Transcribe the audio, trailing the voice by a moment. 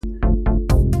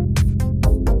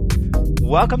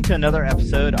Welcome to another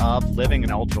episode of Living an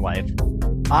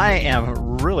Ultralife. I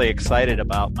am really excited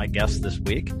about my guest this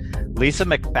week, Lisa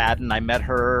McFadden. I met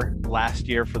her last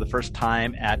year for the first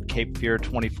time at Cape Fear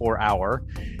 24 Hour,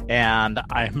 and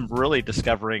I'm really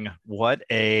discovering what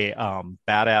a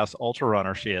badass ultra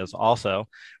runner she is. Also,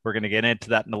 we're going to get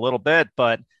into that in a little bit,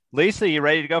 but Lisa, you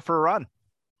ready to go for a run?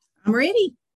 I'm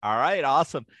ready. All right,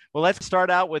 awesome. Well, let's start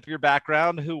out with your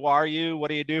background. Who are you? What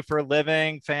do you do for a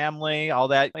living, family, all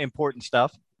that important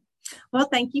stuff? Well,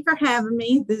 thank you for having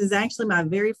me. This is actually my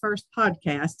very first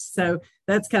podcast, so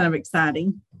that's kind of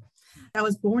exciting. I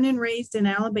was born and raised in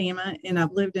Alabama, and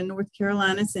I've lived in North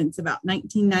Carolina since about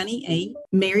 1998.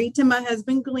 Married to my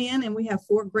husband, Glenn, and we have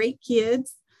 4 great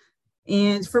kids.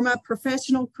 And for my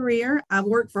professional career, I've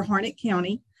worked for Harnett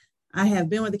County. I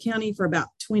have been with the county for about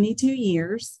 22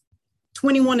 years.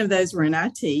 21 of those were in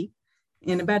IT.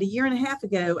 And about a year and a half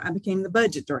ago, I became the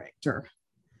budget director.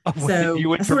 Oh, so you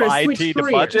went from IT to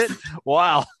careers. Budget?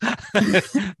 Wow.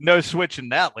 No switching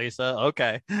that, Lisa.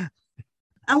 Okay.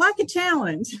 I like a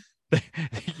challenge.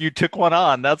 You took one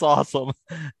on. That's awesome.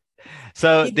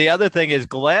 So the other thing is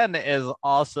Glenn is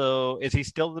he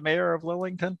still the mayor of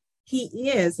Lillington?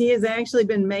 He is. He has actually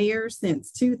been mayor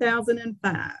since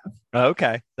 2005.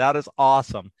 Okay. That is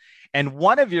awesome. And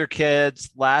one of your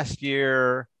kids last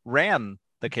year ran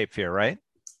the Cape Fear, right?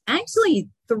 Actually,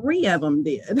 3 of them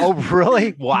did. Oh,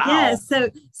 really? Wow. Yes.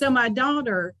 So my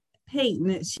daughter,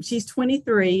 Peyton, she's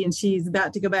 23 and she's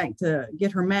about to go back to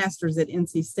get her master's at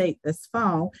NC State this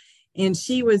fall. And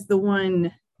she was the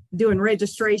one doing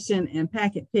registration and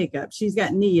packet pickup. She's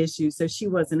got knee issues, so she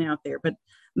wasn't out there. But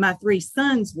my 3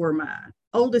 sons were my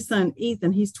oldest son,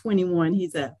 Ethan. He's 21.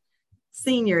 He's a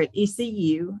senior at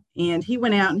ECU, and he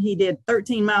went out and he did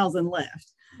 13 miles and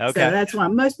left. Okay. So that's why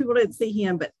most people didn't see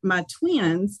him. But my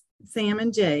twins, Sam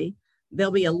and Jay,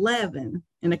 they'll be 11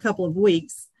 in a couple of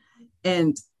weeks.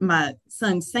 And my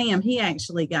son, Sam, he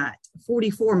actually got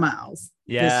 44 miles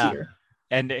this year.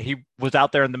 And he was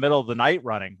out there in the middle of the night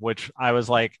running, which I was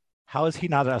like, how is he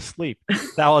not asleep?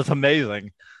 That was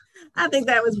amazing. I think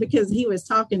that was because he was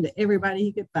talking to everybody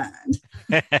he could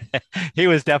find. He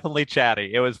was definitely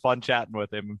chatty. It was fun chatting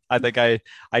with him. I think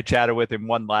I chatted with him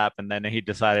one lap, and then he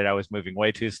decided I was moving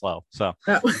way too slow. So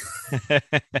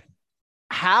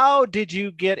How did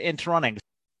you get into running?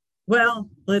 Well,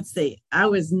 let's see. I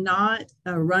was not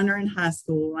a runner in high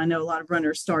school. I know a lot of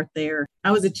runners start there.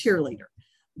 I was a cheerleader,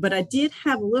 but I did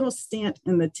have a little stint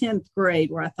in the 10th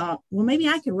grade where I thought, well, maybe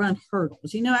I could run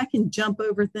hurdles. I can jump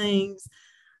over things.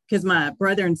 Because my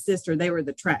brother and sister, they were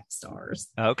the track stars.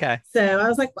 Okay. So I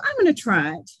was like, well, I'm going to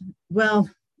try it. Well,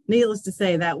 needless to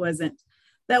say, that wasn't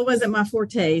my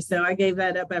forte. So I gave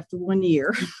that up after 1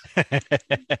 year.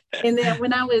 And then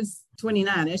when I was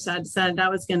 29ish, I decided I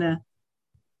was going to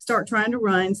start trying to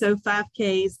run. So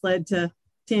 5Ks led to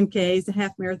 10Ks, to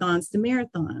half marathons, to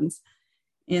marathons.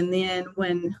 And then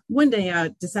when one day I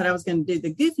decided I was going to do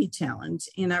the Goofy Challenge,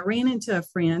 and I ran into a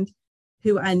friend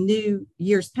who I knew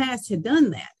years past had done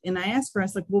that. And I asked her, I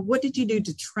was like, well, what did you do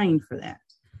to train for that?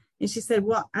 And she said,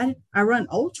 well, I run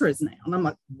ultras now. And I'm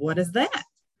like, what is that?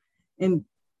 And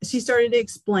she started to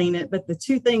explain it. But the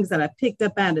 2 things that I picked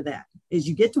up out of that is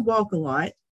you get to walk a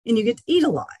lot and you get to eat a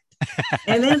lot.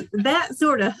 And then that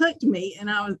sort of hooked me. And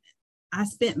I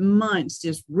spent months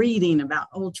just reading about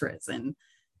ultras. And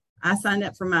I signed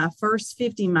up for my first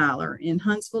 50 miler in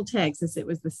Huntsville, Texas. It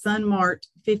was the Sun Mart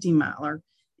 50 miler.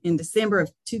 In December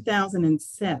of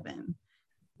 2007.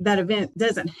 That event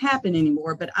doesn't happen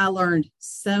anymore, but I learned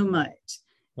so much.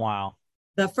 Wow.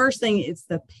 The first thing is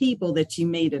the people that you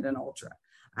meet at an ultra.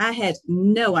 I had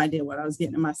no idea what I was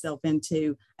getting myself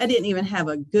into. I didn't even have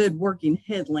a good working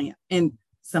headlamp, and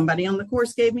somebody on the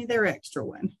course gave me their extra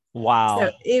one. Wow.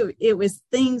 So it was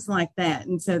things like that.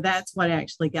 And so that's what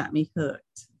actually got me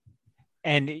hooked.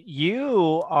 And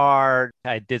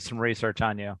I did some research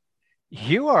on you.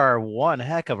 You are one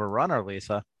heck of a runner,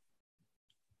 Lisa.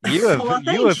 You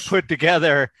have put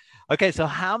together. Okay, so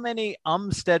how many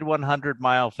Umstead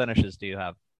 100-mile finishes do you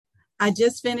have? I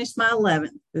just finished my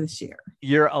 11th this year.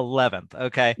 You're 11th.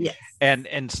 Okay. Yes.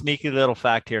 And sneaky little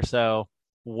fact here. So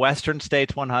Western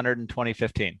States 100 in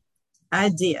 2015. I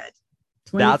did.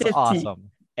 That's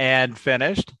awesome. And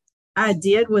finished? I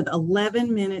did with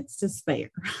 11 minutes to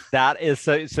spare. That is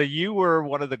so you were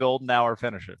one of the golden hour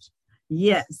finishers.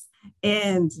 Yes.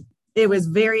 And it was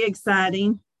very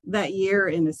exciting that year.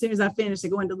 And as soon as I finished, I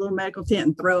go into a little medical tent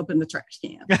and throw up in the trash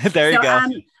can. There you go.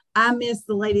 I missed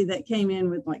the lady that came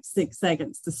in with like 6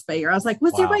 seconds to spare. I was like,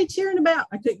 what's everybody cheering about?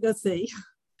 I couldn't go see.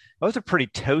 That was a pretty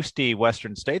toasty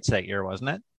Western States that year, wasn't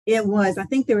it? It was. I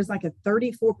think there was like a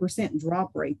 34%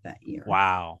 drop rate that year.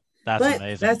 Wow. That's But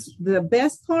amazing. that's the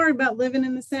best part about living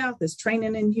in the South is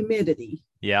training in humidity.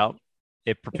 Yeah.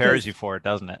 It prepares Because you for it,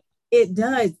 doesn't it? it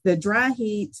does. The dry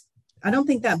heat, I don't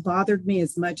think that bothered me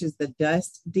as much as the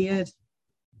dust did.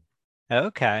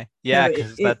 Okay. So Yeah,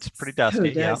 because that's pretty it's so dusty.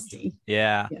 Yeah. dusty.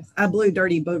 Yeah. Yes. I blew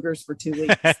dirty boogers for 2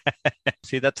 weeks.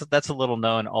 See, that's a little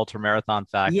known ultra marathon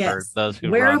fact for Yes. those who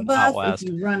Wear a run out buff if west.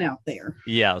 you run out there.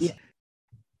 Yes. Yeah.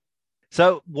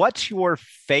 So, what's your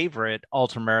favorite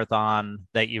ultra marathon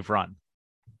that you've run?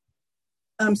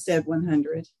 Umstead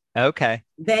 100. Okay.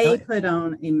 They put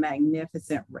on a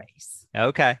magnificent race.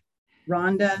 Okay.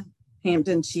 Rhonda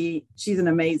Hampton, she's an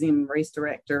amazing race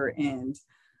director, and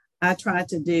I try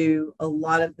to do a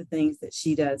lot of the things that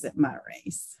she does at my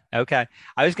race. Okay.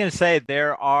 I was going to say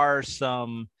there are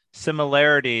some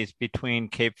similarities between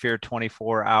Cape Fear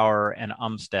 24-hour and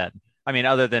Umstead. I mean,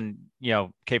 other than,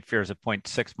 Cape Fear is a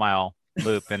 0.6 mile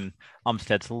loop and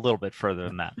Umstead's a little bit further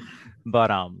than that.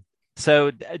 But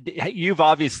so you've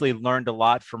obviously learned a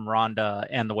lot from Rhonda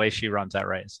and the way she runs that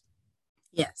race.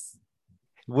 Yes.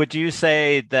 Would you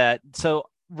say that, so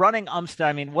running Umstead,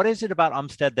 I mean, what is it about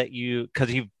Umstead that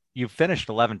because you've finished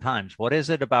 11 times. What is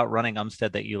it about running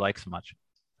Umstead that you like so much?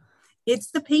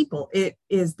 It's the people. It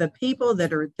is the people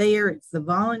that are there. It's the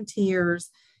volunteers.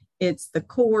 It's the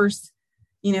course.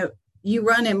 You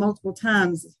run it multiple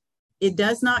times. It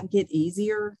does not get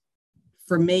easier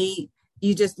for me.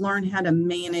 You just learn how to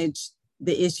manage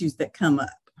the issues that come up.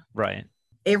 Right.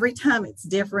 Every time it's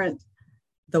different.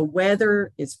 The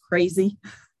weather is crazy.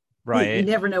 Right. You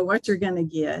never know what you're going to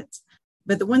get.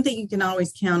 But the one thing you can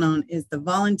always count on is the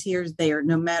volunteers there.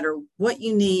 No matter what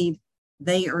you need,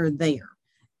 they are there.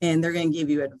 And they're going to give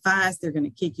you advice. They're going to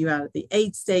kick you out at the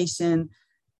aid station.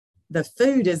 The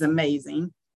food is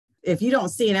amazing. If you don't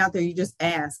see it out there, you just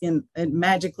ask and it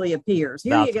magically appears.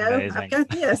 Here you go. Amazing. I've got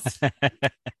this.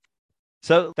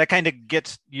 So that kind of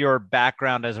gets your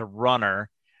background as a runner.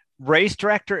 Race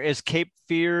director, is Cape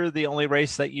Fear the only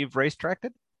race that you've race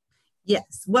directed?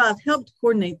 Yes. Well, I've helped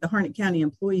coordinate the Harnett County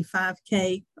Employee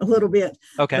 5K a little bit.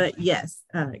 Okay. But yes,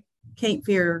 Cape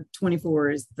Fear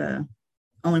 24 is the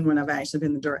only one I've actually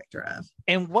been the director of.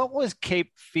 And what was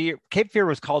Cape Fear? Cape Fear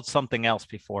was called something else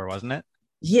before, wasn't it?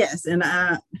 Yes. And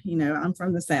I'm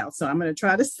from the South, so I'm going to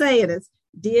try to say it. It's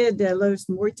Dia de los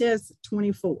Muertos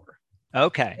 24.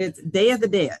 Okay. It's Day of the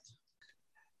Dead.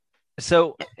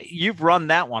 So you've run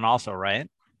that one also, right?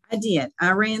 I did.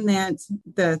 I ran that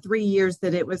the 3 years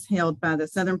that it was held by the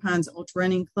Southern Pines Ultra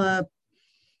Running Club.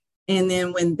 And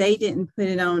then when they didn't put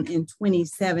it on in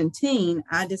 2017,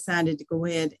 I decided to go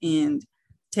ahead and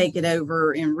take it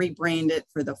over and rebrand it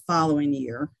for the following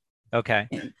year. Okay.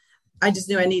 And I just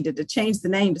knew I needed to change the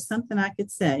name to something I could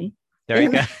say. There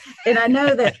you go. And I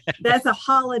know that that's a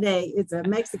holiday. It's a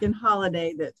Mexican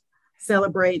holiday that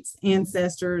celebrates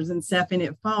ancestors and stuff, and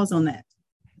it falls on that.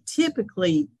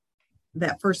 Typically,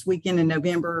 that first weekend in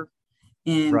November,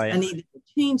 and right. I needed to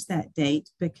change that date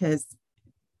because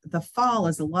the fall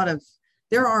is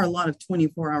there are a lot of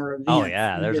 24-hour events. Oh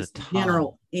yeah, there's a ton.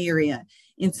 General area.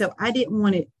 And so I didn't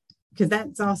want it, because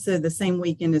that's also the same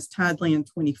weekend as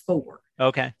Tideland 24.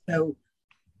 Okay. So,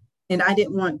 and I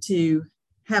didn't want to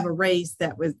have a race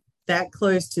that was that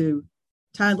close to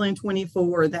Tideland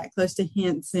 24, or that close to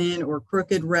Henson or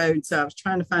Crooked Road. So I was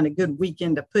trying to find a good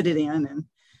weekend to put it in. And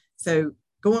so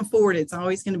going forward, it's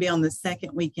always going to be on the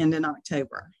second weekend in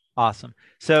October. Awesome.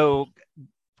 So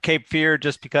Cape Fear,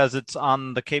 just because it's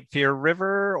on the Cape Fear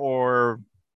River, or?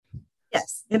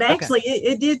 Yes. And actually,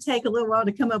 it did take a little while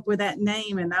to come up with that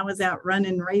name. And I was out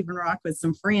running Raven Rock with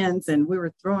some friends, and we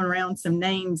were throwing around some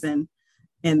names, and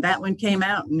that one came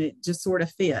out, and it just sort of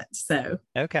fit. So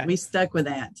we stuck with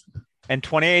that. And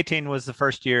 2018 was the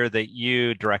first year that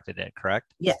you directed it,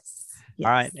 correct? Yes.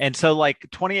 All right. And so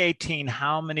 2018,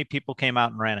 how many people came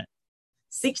out and ran it?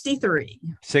 63.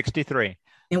 63.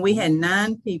 And we had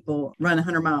 9 people run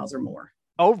 100 miles or more.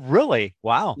 Oh, really?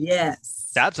 Wow.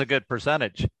 Yes. That's a good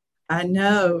percentage. I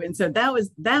know. And so that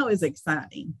was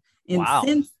exciting. And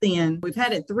since then, we've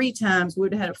had it 3 times. We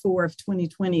would have had it 4 if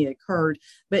 2020 occurred.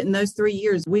 But in those 3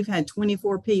 years, we've had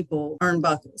 24 people earn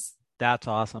buckles. That's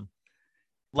awesome.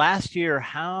 Last year,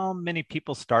 how many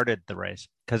people started the race?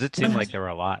 Because it seemed like there were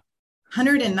a lot.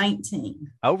 119.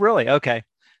 Oh, really? Okay.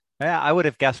 Yeah, I would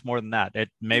have guessed more than that.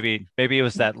 Maybe it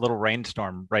was that little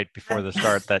rainstorm right before the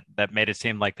start that made it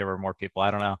seem like there were more people.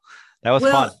 I don't know. That was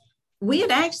fun. We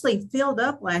had actually filled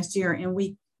up last year, and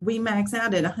we maxed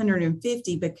out at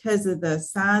 150 because of the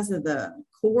size of the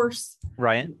course.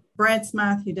 Right. Brad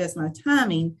Smythe, who does my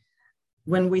timing,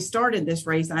 when we started this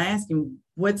race, I asked him,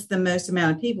 what's the most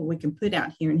amount of people we can put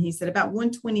out here? And he said about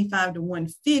 125 to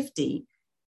 150,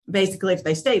 basically, if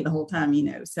they stayed the whole time,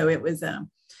 So it was,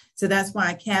 So that's why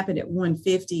I cap it at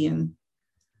 150. And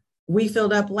we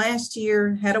filled up last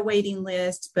year, had a waiting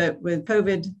list, but with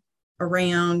COVID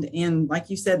around and like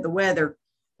you said, the weather,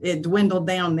 it dwindled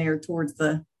down there towards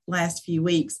the last few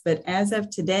weeks. But as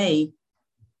of today,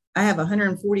 I have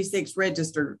 146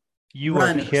 registered You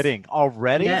runners. are kidding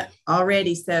already? Yeah,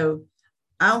 already. So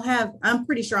I'm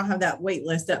pretty sure I'll have that wait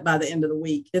list up by the end of the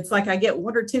week. It's like I get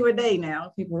 1 or 2 a day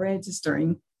now, people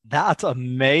registering. That's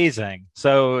amazing.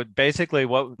 So basically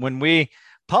when we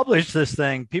publish this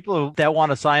thing, people that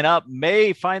want to sign up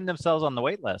may find themselves on the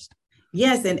wait list.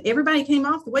 Yes, and everybody came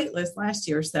off the wait list last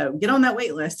year, so get on that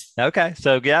wait list. Okay,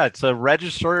 so yeah, it's a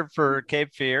register for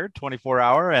Cape Fear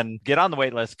 24-hour and get on the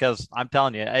wait list because I'm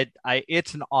telling you,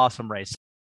 it's an awesome race.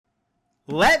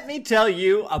 Let me tell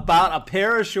you about a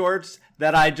pair of shorts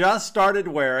that I just started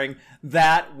wearing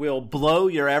that will blow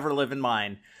your ever-living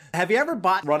mind. Have you ever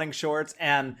bought running shorts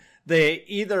and they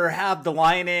either have the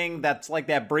lining that's like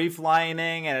that brief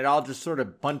lining and it all just sort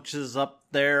of bunches up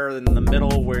there in the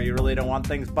middle where you really don't want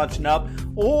things bunching up,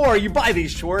 or you buy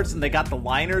these shorts and they got the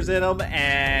liners in them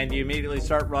and you immediately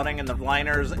start running and the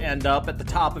liners end up at the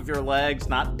top of your legs,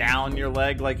 not down your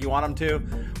leg like you want them to?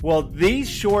 Well, these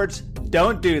shorts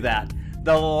don't do that.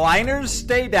 The liners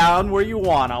stay down where you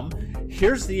want them.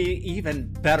 Here's the even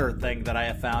better thing that I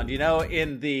have found. You know,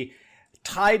 in the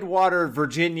Tidewater,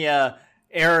 Virginia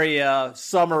area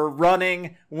summer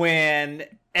running when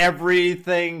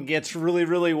everything gets really,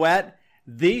 really wet,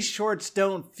 these shorts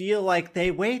don't feel like they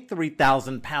weigh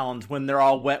 3,000 pounds when they're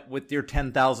all wet with your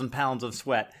 10,000 pounds of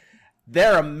sweat.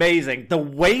 They're amazing. The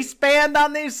waistband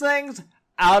on these things,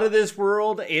 out of this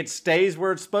world. It stays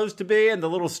where it's supposed to be, and the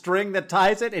little string that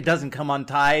ties it, it doesn't come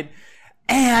untied.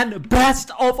 And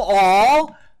best of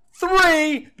all,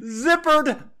 3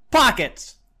 zippered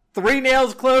pockets.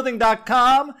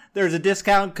 3nailsclothing.com. There's a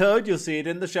discount code. You'll see it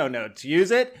in the show notes. Use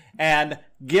it and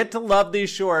get to love these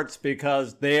shorts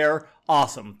because they're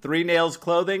awesome.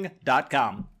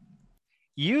 3nailsclothing.com.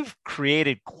 You've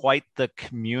created quite the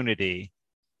community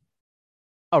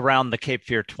around the Cape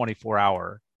Fear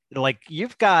 24-hour. Like,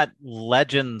 you've got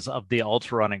legends of the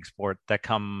ultra running sport that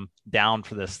come down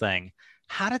for this thing.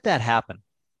 How did that happen?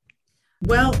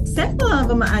 Well, several of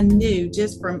them I knew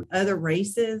just from other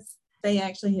races. They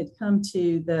actually had come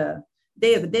to the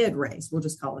Day of the Dead race. We'll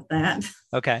just call it that.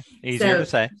 Okay. Easier to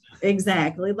say.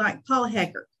 Exactly. Like Paul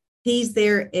Heckert. He's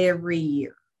there every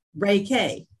year. Ray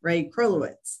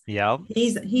Krolowitz. Yeah.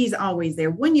 He's always there.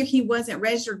 One year he wasn't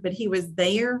registered, but he was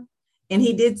there and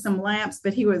he did some laps,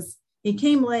 but he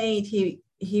came late.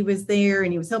 He was there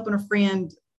and he was helping a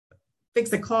friend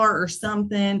fix a car or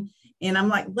something. And I'm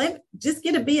like, just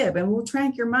get a bib and we'll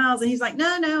track your miles. And he's like,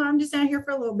 no, I'm just out here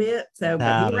for a little bit. So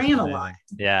but he ran a lot.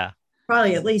 Yeah.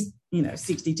 Probably at least,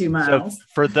 62 miles. So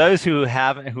for those who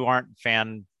aren't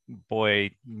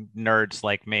fanboy nerds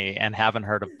like me and haven't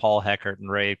heard of Paul Heckert and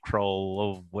Ray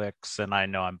Krolowitz, and I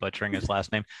know I'm butchering his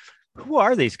last name, who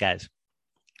are these guys?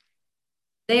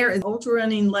 They are ultra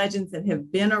running legends that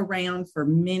have been around for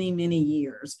many, many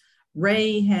years.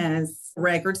 Ray has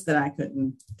records that I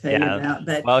couldn't tell you about.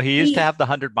 But he used to have the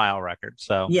 100-mile record.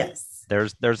 So yes,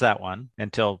 there's that one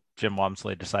until Jim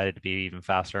Wamsley decided to be even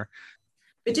faster.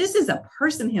 But just as a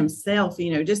person himself,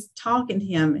 just talking to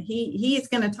him, he is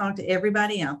going to talk to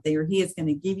everybody out there. He is going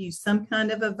to give you some kind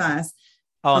of advice.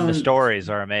 Oh, and the stories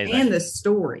are amazing. And the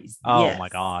stories. Oh, yes. My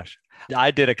gosh.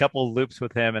 I did a couple of loops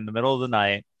with him in the middle of the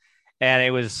night. And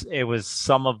it was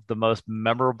some of the most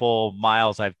memorable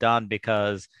miles I've done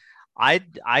because I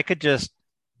could just,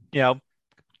 tow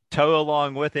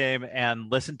along with him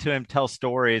and listen to him tell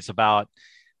stories about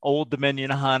Old Dominion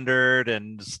 100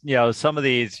 and, some of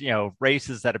these,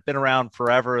 races that have been around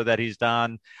forever that he's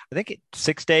done. I think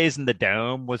 6 Days in the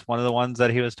Dome was one of the ones that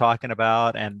he was talking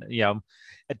about. And, he's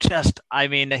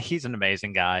an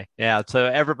amazing guy. Yeah. So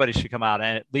everybody should come out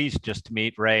and at least just to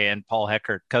meet Ray and Paul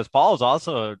Heckert, because Paul is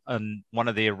also one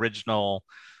of the original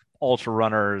ultra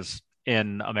runners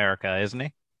in America, isn't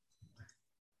he?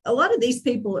 A lot of these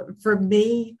people, for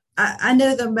me, I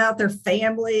know them about their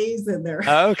families and their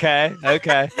okay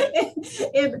and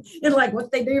like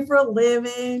what they do for a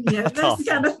living, this awesome.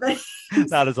 Kind of thing.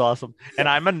 That is awesome. And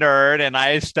I'm a nerd and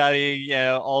I study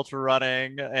ultra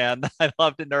running and I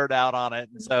love to nerd out on it.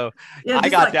 And so I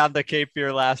got down to Cape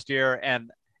Fear last year and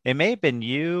it may have been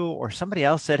you or somebody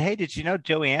else said, hey, did you know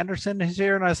Joey Anderson is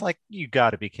here? And I was like, you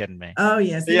got to be kidding me. Oh,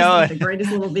 yes. He's the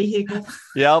greatest little vehicle.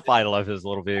 Yep. I love his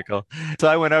little vehicle. So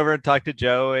I went over and talked to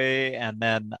Joey and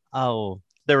then,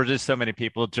 there were just so many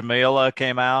people. Jamila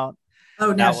came out.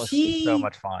 Oh, now that was so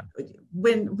much fun.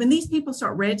 When these people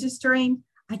start registering,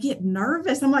 I get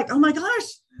nervous. I'm like, oh my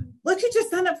gosh, look who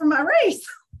just signed up for my race.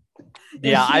 And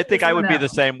Yeah, she I think is I one would be of the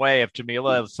them. same way if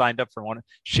Jamila signed up for one.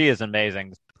 She is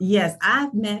amazing. Yes,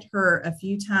 I've met her a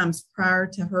few times prior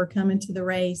to her coming to the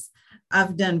race.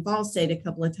 I've done Ball State a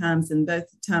couple of times, and both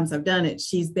times I've done it,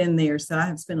 she's been there. So I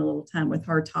have spent a little time with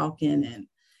her talking and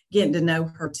getting to know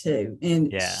her too.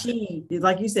 And Yeah. she,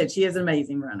 like you said, she is an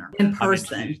amazing runner in I mean,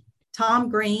 person. Tom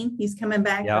Green, he's coming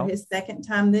back for yeah. his second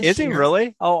time this Is he year.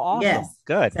 really? Oh, awesome. Yes.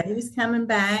 Good. So he's coming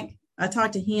back. I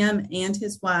talked to him and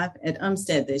his wife at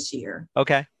Umstead this year.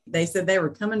 Okay. They said they were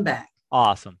coming back.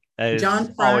 Awesome. It's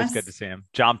John always good to Price, see him.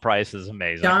 John Price is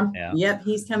amazing. John, Yeah. yep,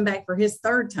 he's come back for his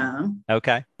third time.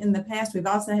 Okay. In the past, we've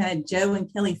also had Joe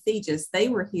and Kelly Thegis. They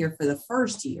were here for the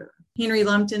first year. Henry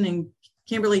Lumpton and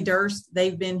Kimberly Durst,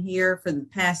 they've been here for the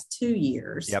past 2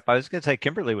 years. Yep. I was going to say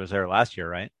Kimberly was there last year,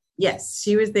 right? Yes,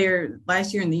 she was there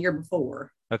last year and the year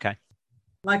before. Okay.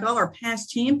 Like all our past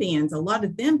champions, a lot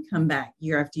of them come back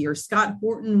year after year. Scott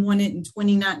Horton won it in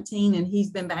 2019, and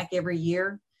he's been back every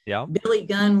year. Yeah. Billy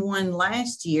Gunn won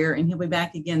last year, and he'll be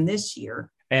back again this year.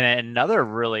 And another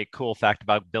really cool fact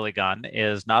about Billy Gunn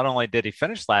is not only did he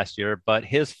finish last year, but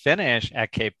his finish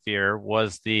at Cape Fear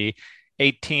was the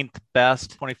 18th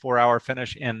best 24-hour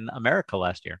finish in America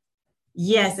last year.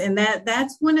 Yes, and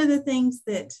that's one of the things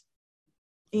that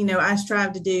I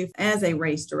strive to do as a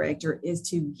race director is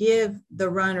to give the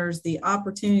runners the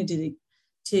opportunity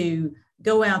to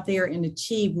go out there and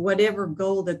achieve whatever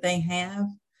goal that they have.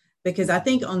 Because I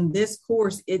think on this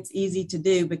course, it's easy to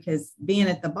do because being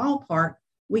at the ballpark,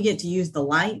 we get to use the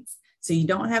lights. So you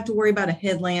don't have to worry about a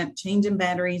headlamp changing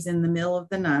batteries in the middle of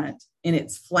the night. And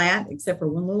it's flat except for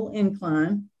one little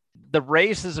incline. The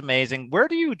race is amazing. Where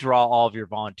do you draw all of your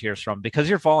volunteers from? Because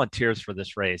your volunteers for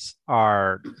this race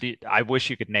I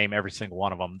wish you could name every single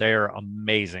one of them. They're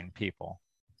amazing people.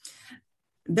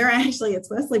 It's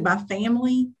mostly by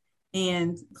family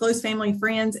and close family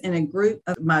friends and a group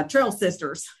of my trail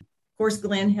sisters. Of course,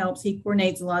 Glenn helps. He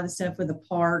coordinates a lot of the stuff with the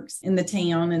parks in the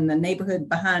town and the neighborhood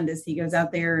behind us. He goes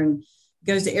out there and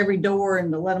goes to every door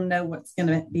and to let them know what's going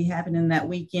to be happening that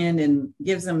weekend and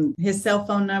gives them his cell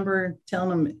phone number, telling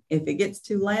them if it gets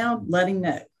too loud, let him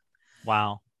know.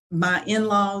 Wow. My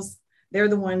in-laws, they're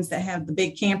the ones that have the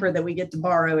big camper that we get to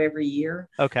borrow every year.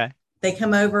 Okay. They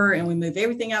come over and we move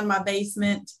everything out of my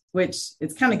basement, which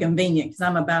it's kind of convenient because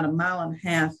I'm about a mile and a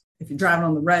half if you're driving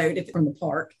on the road, if it's from the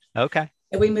park. Okay.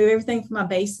 And we move everything from my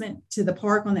basement to the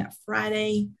park on that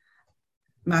Friday.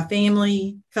 My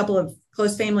family, a couple of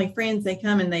close family friends, they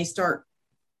come and they start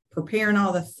preparing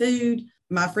all the food.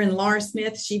 My friend Laura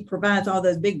Smith, she provides all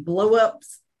those big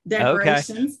blow-ups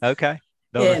decorations. Okay.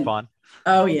 Those are fun.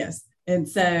 Oh, yes. And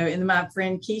my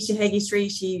friend Keisha Hagee Street,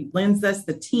 she lends us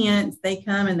the tents. They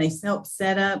come and they help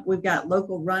set up. We've got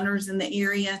local runners in the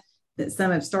area that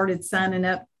some have started signing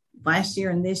up last year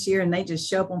and this year, and they just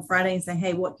show up on Friday and say,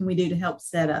 hey, what can we do to help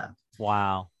set up?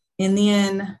 Wow. And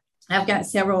then I've got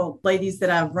several ladies that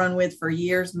I've run with for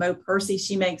years. Mo Percy,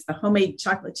 she makes the homemade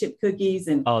chocolate chip cookies.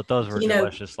 And those were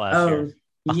delicious last year.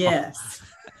 Yes.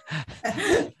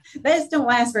 They just don't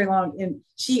last very long. And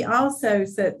she also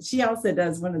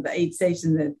does one of the aid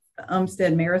stations at the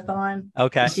Umstead Marathon.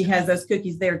 Okay. And she has those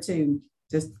cookies there too,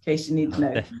 just in case you need to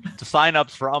know. The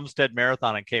signups for Umstead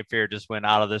Marathon and Cape Fear just went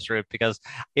out of this roof because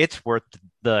it's worth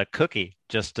the cookie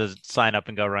just to sign up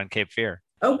and go run Cape Fear.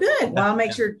 Oh, good. Well, I'll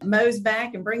make sure Mo's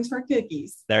back and brings her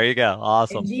cookies. There you go.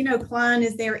 Awesome. And Gino Klein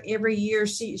is there every year.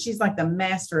 She's like the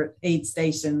master at aid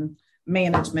station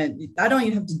management. I don't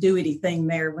even have to do anything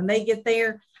there. When they get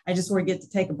there, I just sort of get to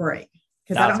take a break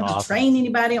because I don't have to train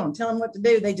anybody. I don't tell them what to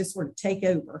do. They just sort of take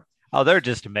over. Oh, they're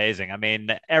just amazing. I mean,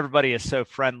 everybody is so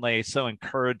friendly, so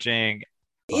encouraging.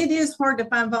 It is hard to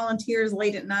find volunteers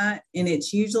late at night, and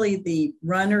it's usually the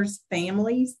runners'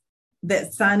 families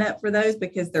that sign up for those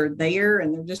because they're there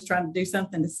and they're just trying to do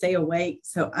something to stay awake.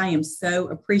 So I am so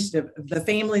appreciative of the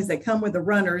families that come with the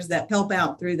runners that help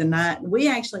out through the night. We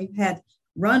actually had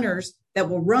runners that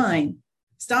will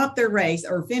stop their race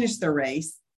or finish their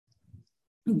race,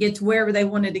 get to wherever they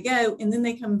wanted to go, and then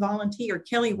they come volunteer.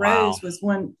 Kelly Rose was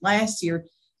one last year.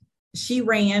 She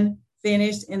ran,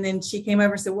 finished, and then she came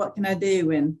over and said, what can I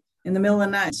do? And in the middle of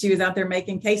the night, she was out there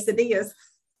making quesadillas.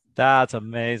 That's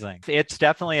amazing. It's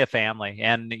definitely a family.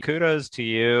 And kudos to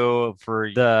you for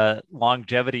the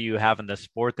longevity you have in this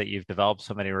sport, that you've developed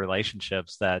so many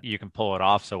relationships that you can pull it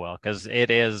off so well, because it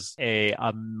is a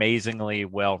amazingly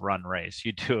well-run race.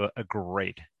 You do a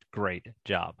great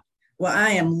job. Well,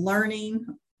 I am learning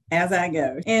as I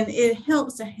go. And it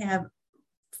helps to have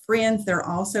friends that are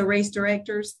also race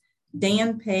directors.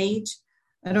 Dan Page,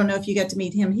 I don't know if you got to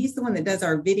meet him. He's the one that does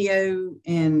our video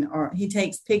and he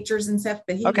takes pictures and stuff,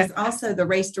 but he was also the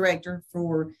race director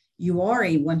for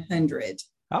URI 100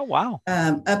 Oh, wow.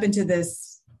 Up into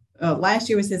this, last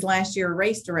year was his last year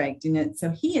race directing it. So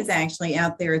he is actually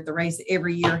out there at the race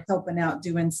every year, helping out,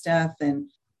 doing stuff. And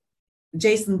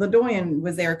Jason Ledoyan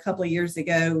was there a couple of years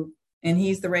ago, and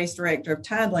he's the race director of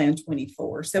Tideland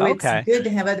 24. So it's good to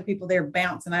have other people there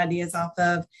bouncing ideas off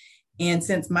of. And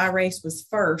since my race was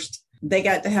first, they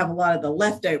got to have a lot of the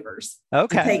leftovers to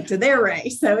take to their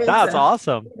race. So that's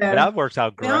awesome. That works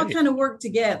out great. We all kind of work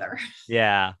together.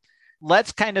 Yeah.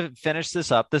 Let's kind of finish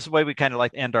this up. This is the way we kind of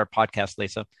like end our podcast,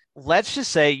 Lisa. Let's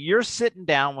just say you're sitting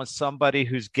down with somebody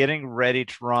who's getting ready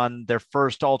to run their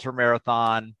first ultra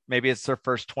marathon. Maybe it's their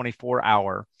first 24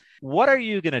 hour. What are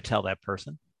you going to tell that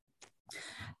person?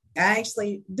 I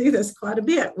actually do this quite a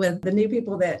bit with the new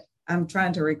people that I'm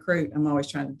trying to recruit. I'm always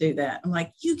trying to do that. I'm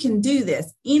like, you can do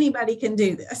this. Anybody can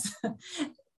do this.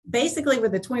 Basically,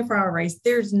 with a 24-hour race,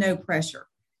 there's no pressure,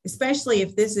 especially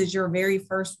if this is your very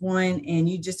first one and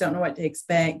you just don't know what to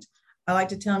expect. I like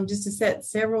to tell them just to set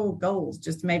several goals,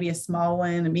 just maybe a small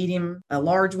one, a medium, a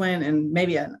large one, and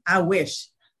maybe an I wish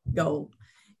goal.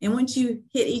 And once you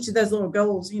hit each of those little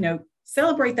goals,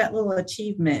 celebrate that little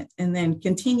achievement and then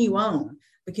continue on,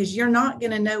 because you're not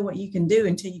going to know what you can do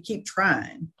until you keep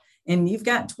trying. And you've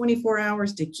got 24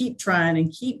 hours to keep trying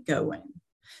and keep going.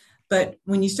 But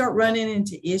when you start running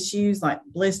into issues like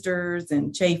blisters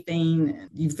and chafing, and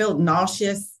you feel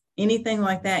nauseous, anything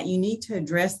like that, you need to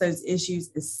address those issues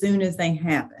as soon as they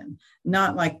happen.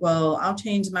 Not like, well, I'll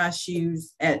change my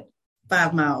shoes at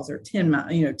 5 miles or 10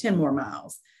 miles, 10 more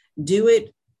miles. Do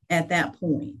it at that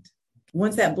point.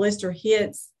 Once that blister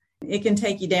hits, it can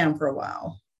take you down for a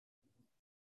while.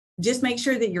 Just make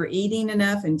sure that you're eating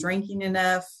enough and drinking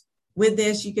enough. With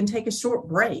this, you can take a short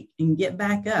break and get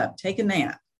back up, take a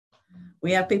nap.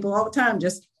 We have people all the time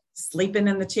just sleeping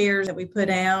in the chairs that we put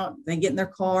out. They get in their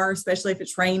car, especially if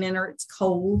it's raining or it's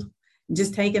cold, and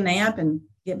just take a nap and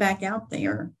get back out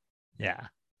there. Yeah.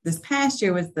 This past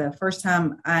year was the first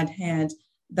time I'd had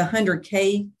the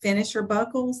 100K finisher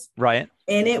buckles. Right.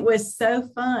 And it was so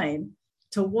fun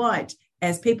to watch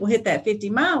as people hit that 50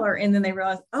 miler and then they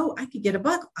realize, oh, I could get a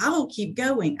buckle. I'll keep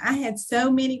going. I had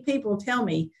so many people tell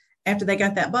me after they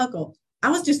got that buckle,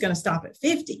 I was just going to stop at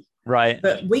 50. Right.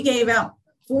 But we gave out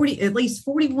at least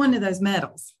 41 of those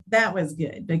medals. That was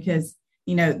good because,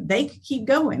 they could keep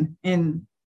going. And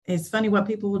it's funny what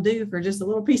people will do for just a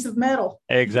little piece of metal.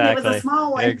 Exactly. It was a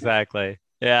small one. Exactly.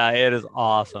 Yeah, it is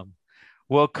awesome.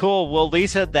 Well, cool. Well,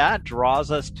 Lisa, that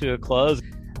draws us to a close.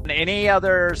 Any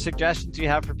other suggestions you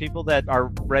have for people that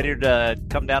are ready to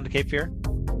come down to Cape Fear?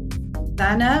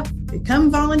 Sign up,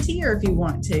 come volunteer if you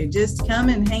want to. Just come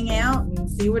and hang out and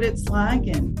see what it's like.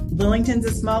 And Lillington's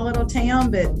a small little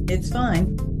town, but it's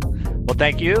fun. Well,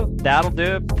 thank you. That'll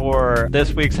do it for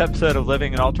this week's episode of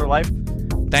Living an Ultra Life.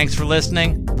 Thanks for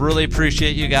listening. Really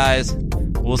appreciate you guys.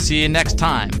 We'll see you next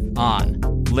time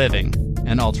on Living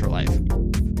an Ultra Life.